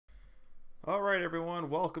Alright everyone,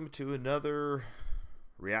 welcome to another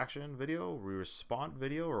reaction video, respond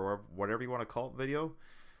video, or whatever you want to call it video.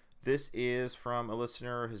 This is from a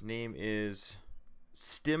listener. His name is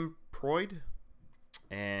Stimproid,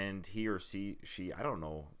 and he or she, I don't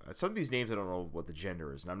know. Some of these names I don't know what the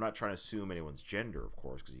gender is, and I'm not trying to assume anyone's gender, of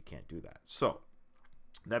course, because you can't do that. So,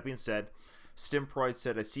 that being said, Stimproid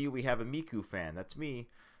said, I see we have a Miku fan. That's me.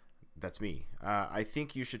 That's me. I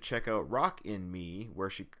think you should check out Rock in Me, where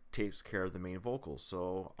she takes care of the main vocals.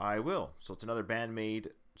 So I will. So it's another band-made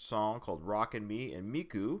song called Rock in Me, and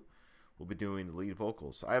Miku will be doing the lead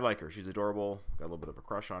vocals. I like her. She's adorable. Got a little bit of a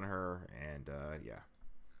crush on her, and yeah,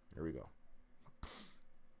 here we go.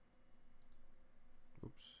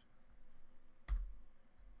 Oops.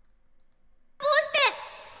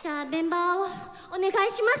 じゃあメンバーをお願い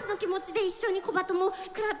しますの気持ちで一緒に小バトもク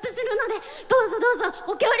ラップするので、どうぞどうぞ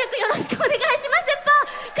ご協力よろしくお願いします。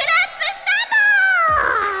クラップスタート。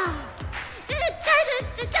ずっちゃ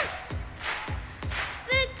ずっちゃず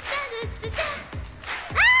っちゃずっちゃ。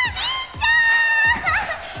あーみーちゃ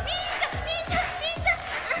んみーちゃんみーちゃんみーちゃんみーちゃ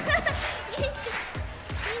んみー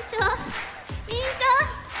ちゃんみーちゃんみーちゃ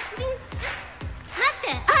ん待っ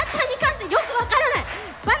て、あーちゃんに関してよくわからない。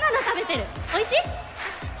バナナ食べてる。おいしい？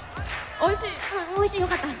おいしい、おいしい、よ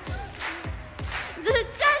かった。ずっちゃ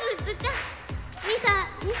ずっちゃミサは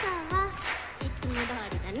いつも通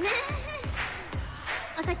りだね。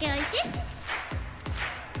お酒おいしい？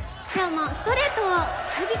今日もストレートを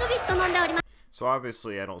グビグビっと飲んでおります。 So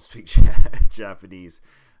obviously I don't speak Japanese.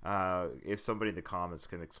 If somebody in the comments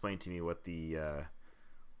can explain to me what the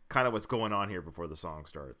kind of what's going on here before the song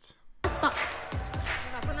starts. な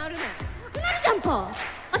くなるじゃんぽ。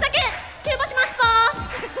お酒キューボしますぽ。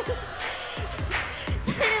そ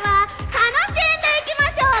れでは楽しんでいきま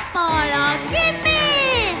しょう。ポロキンピー。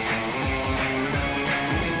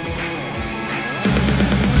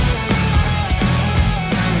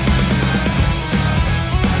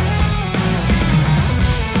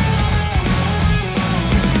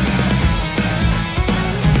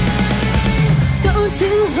途中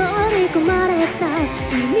放り込まれた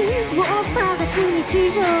意味を探す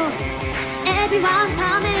日常。エビはた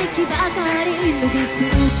め息ばかり脱ぎ捨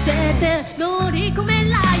てて乗り込めライ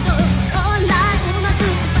ド。オンラインうなずく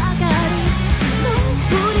ばかりの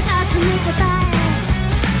繰り返す答え。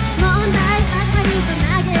問題ばかりと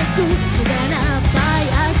嘆く無駄なバイ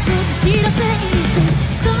アスを散らせいせ。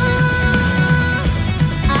そう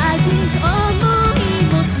I think思い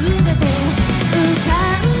も全て浮か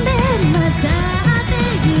んで混ざって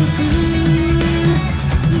ゆく。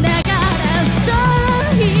だからそ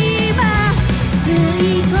う今吸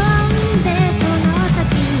い込んでその先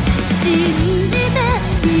信じて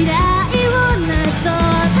未来を謎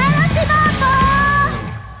楽しもう。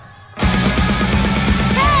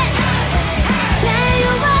手を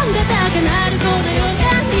呼んで高鳴るこの予感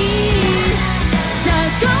に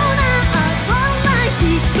Just gonna ask one life 引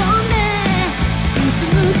っ込んで進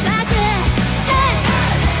むだけ。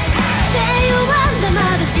手を呼んでま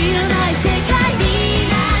だ知らない世界に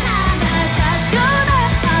Just gonna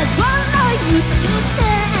ask one life 揺さぶって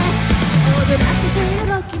踊らせてや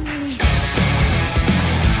ろう君。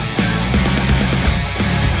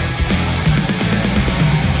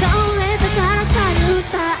どれだからかに歌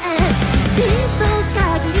え一度限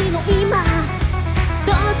りの今。ど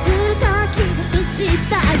うするか気がとし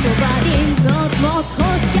た呼ばれるのもっと欲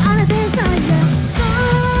しがるデザイン。そう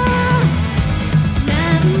何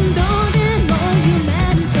度でも夢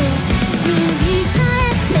見て振り返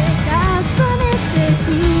って重ねてく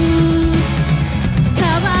変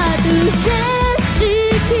わる景色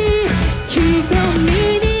瞳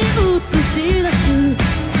に映し出す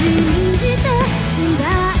信じて未来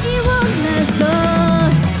を謎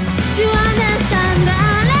You understand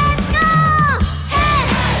that let's go Hey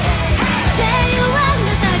手を挙げ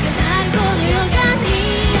たくなるこの予感に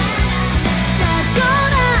Just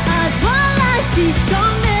gonna ask one life 引っ込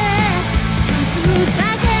んで進むだ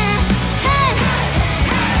け Hey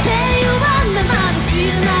手を挙げたまだ知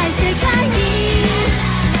らない世界に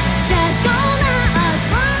Just gonna ask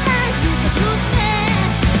one life 揺さぶって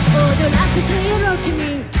踊らせてやろう君。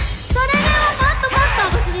それではもっともっ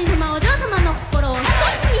とご主人様お嬢様の心を一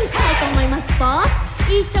つにしたいと思いますぽ。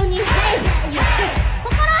一緒にヘイヘイ言って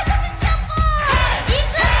心を一つにしようぽ。い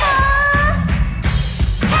くぽ。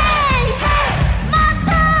ヘイヘイもっと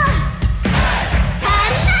足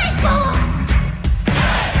りないぽ。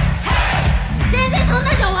全然そんな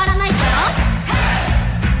じゃ終わらないぽよ。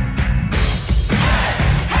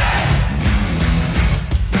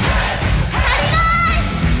足りない。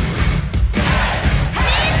み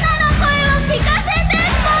んなの声を聞かせて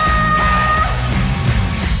ぽ。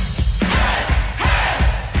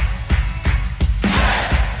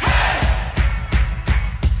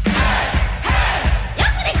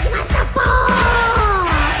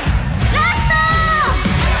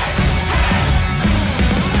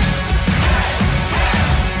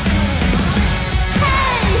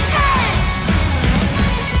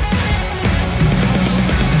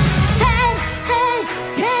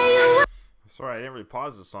certainly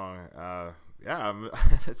pause the song. Yeah,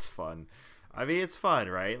 it's fun. I mean, it's fun,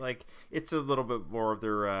 right? Like, it's a little bit more of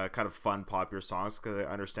their kind of fun, popular songs, because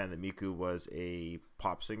I understand that Miku was a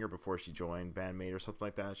pop singer before she joined Band MAID or something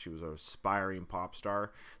like that. She was an aspiring pop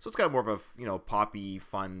star. So it's got more of a, poppy,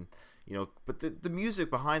 fun, but the music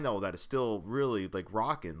behind all that is still really, like,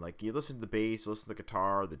 rocking. Like, you listen to the bass, you listen to the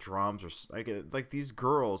guitar, the drums, or, like these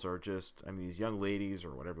girls are just, I mean, these young ladies,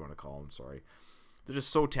 or whatever you want to call them, sorry. They're just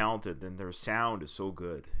so talented, and their sound is so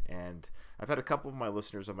good. And I've had a couple of my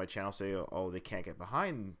listeners on my channel say, oh, they can't get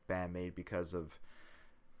behind Band MAID because of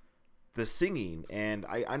the singing. And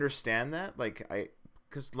I understand that,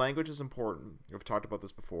 because language is important. I've talked about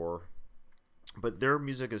this before. But their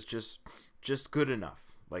music is just good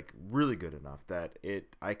enough, like really good enough, that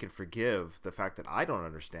I can forgive the fact that I don't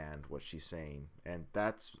understand what she's saying. And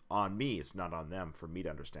that's on me. It's not on them for me to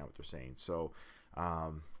understand what they're saying. So,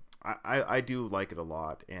 I do like it a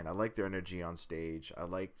lot, and I like their energy on stage. I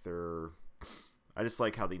just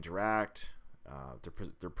like how they interact,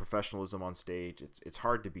 their professionalism on stage. It's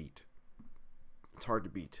hard to beat. It's hard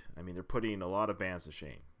to beat. I mean, they're putting a lot of bands to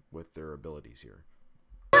shame with their abilities here.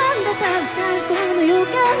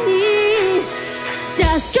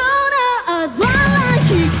 Just gonna as one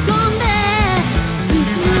引っ込んで進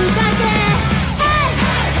むだけ Hey!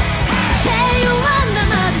 Hey, you wonder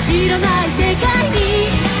まだ知らない世界に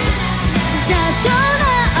Just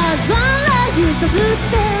gonna as one 揺さぶっ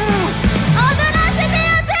て踊らせてよ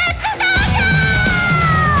絶対だよ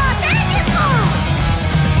Take it on!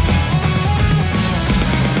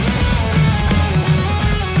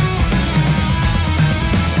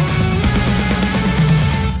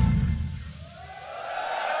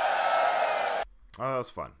 Oh, that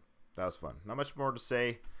was fun. That was fun. Not much more to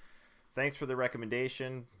say. Thanks for the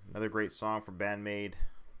recommendation. Another great song from Band MAID.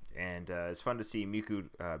 And it's fun to see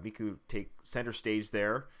Miku take center stage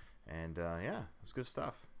there. And yeah, it's good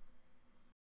stuff.